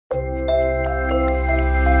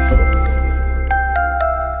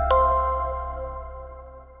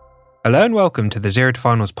Hello and welcome to the Zero to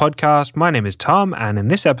Finals podcast. My name is Tom, and in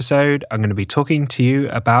this episode, I'm going to be talking to you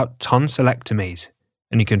about tonsillectomies.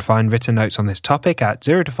 And you can find written notes on this topic at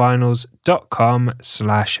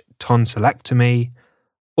zerotofinals.com/tonsillectomy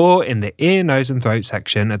or in the ear, nose and throat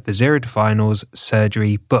section at the Zero to Finals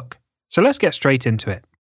surgery book. So let's get straight into it.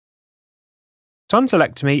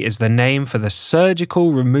 Tonsillectomy is the name for the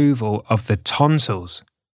surgical removal of the tonsils.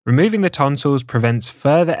 Removing the tonsils prevents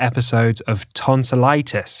further episodes of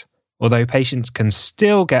tonsillitis, although patients can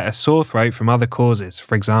still get a sore throat from other causes,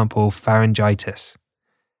 for example, pharyngitis.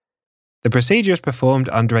 The procedure is performed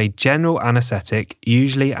under a general anaesthetic,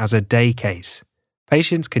 usually as a day case.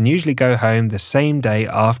 Patients can usually go home the same day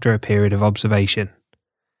after a period of observation.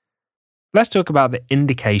 Let's talk about the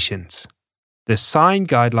indications. The SIGN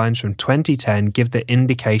guidelines from 2010 give the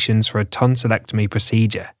indications for a tonsillectomy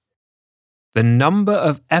procedure. The number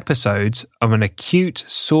of episodes of an acute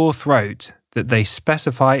sore throat that they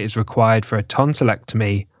specify is required for a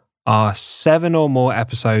tonsillectomy are 7 or more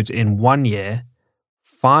episodes in 1 year,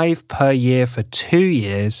 5 per year for 2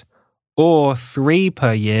 years, or 3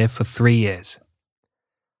 per year for 3 years.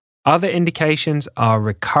 Other indications are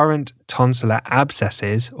recurrent tonsillar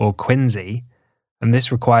abscesses, or quinsy, and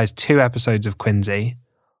this requires 2 episodes of quinsy,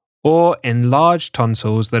 or enlarged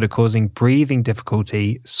tonsils that are causing breathing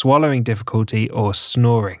difficulty, swallowing difficulty, or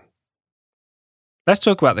snoring. Let's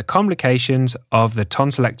talk about the complications of the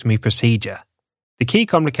tonsillectomy procedure. The key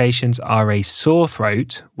complications are a sore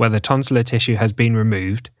throat, where the tonsillar tissue has been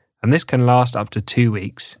removed, and this can last up to 2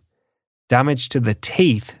 weeks, damage to the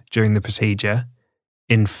teeth during the procedure,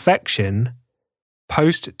 infection,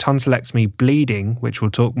 post-tonsillectomy bleeding, which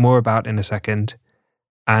we'll talk more about in a second,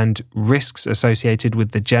 and risks associated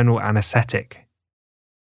with the general anaesthetic.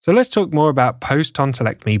 So let's talk more about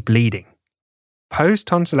post-tonsillectomy bleeding.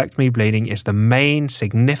 Post-tonsillectomy bleeding is the main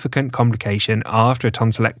significant complication after a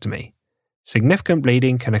tonsillectomy. Significant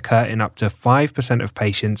bleeding can occur in up to 5% of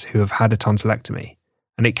patients who have had a tonsillectomy,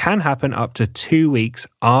 and it can happen up to 2 weeks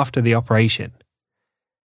after the operation.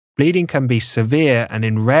 Bleeding can be severe and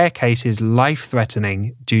in rare cases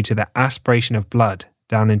life-threatening due to the aspiration of blood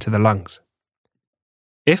down into the lungs.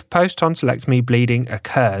 If post-tonsillectomy bleeding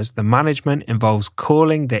occurs, the management involves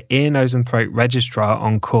calling the ear, nose and throat registrar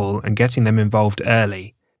on call and getting them involved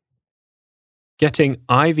early, getting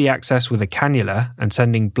IV access with a cannula and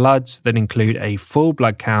sending bloods that include a full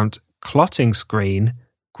blood count, clotting screen,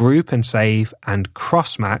 group and save, and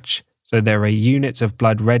cross-match, so there are units of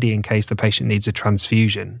blood ready in case the patient needs a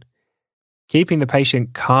transfusion, keeping the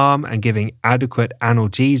patient calm and giving adequate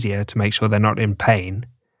analgesia to make sure they're not in pain,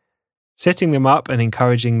 sitting them up and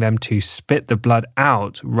encouraging them to spit the blood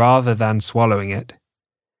out rather than swallowing it,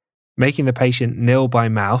 making the patient nil by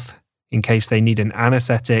mouth in case they need an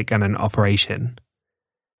anaesthetic and an operation,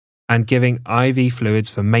 and giving IV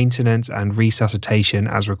fluids for maintenance and resuscitation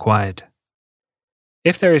as required.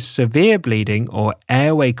 If there is severe bleeding or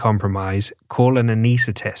airway compromise, call an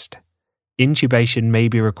anaesthetist. Intubation may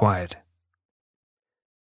be required.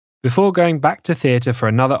 Before going back to theatre for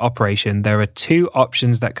another operation, there are 2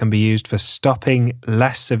 options that can be used for stopping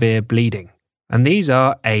less severe bleeding, and these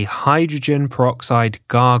are a hydrogen peroxide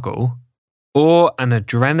gargle or an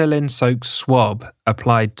adrenaline-soaked swab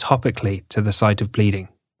applied topically to the site of bleeding.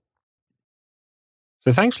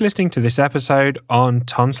 So thanks for listening to this episode on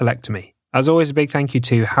tonsillectomy. As always, a big thank you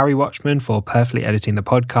to Harry Watchman for perfectly editing the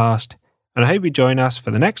podcast, and I hope you join us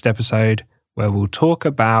for the next episode where we'll talk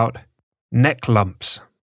about neck lumps.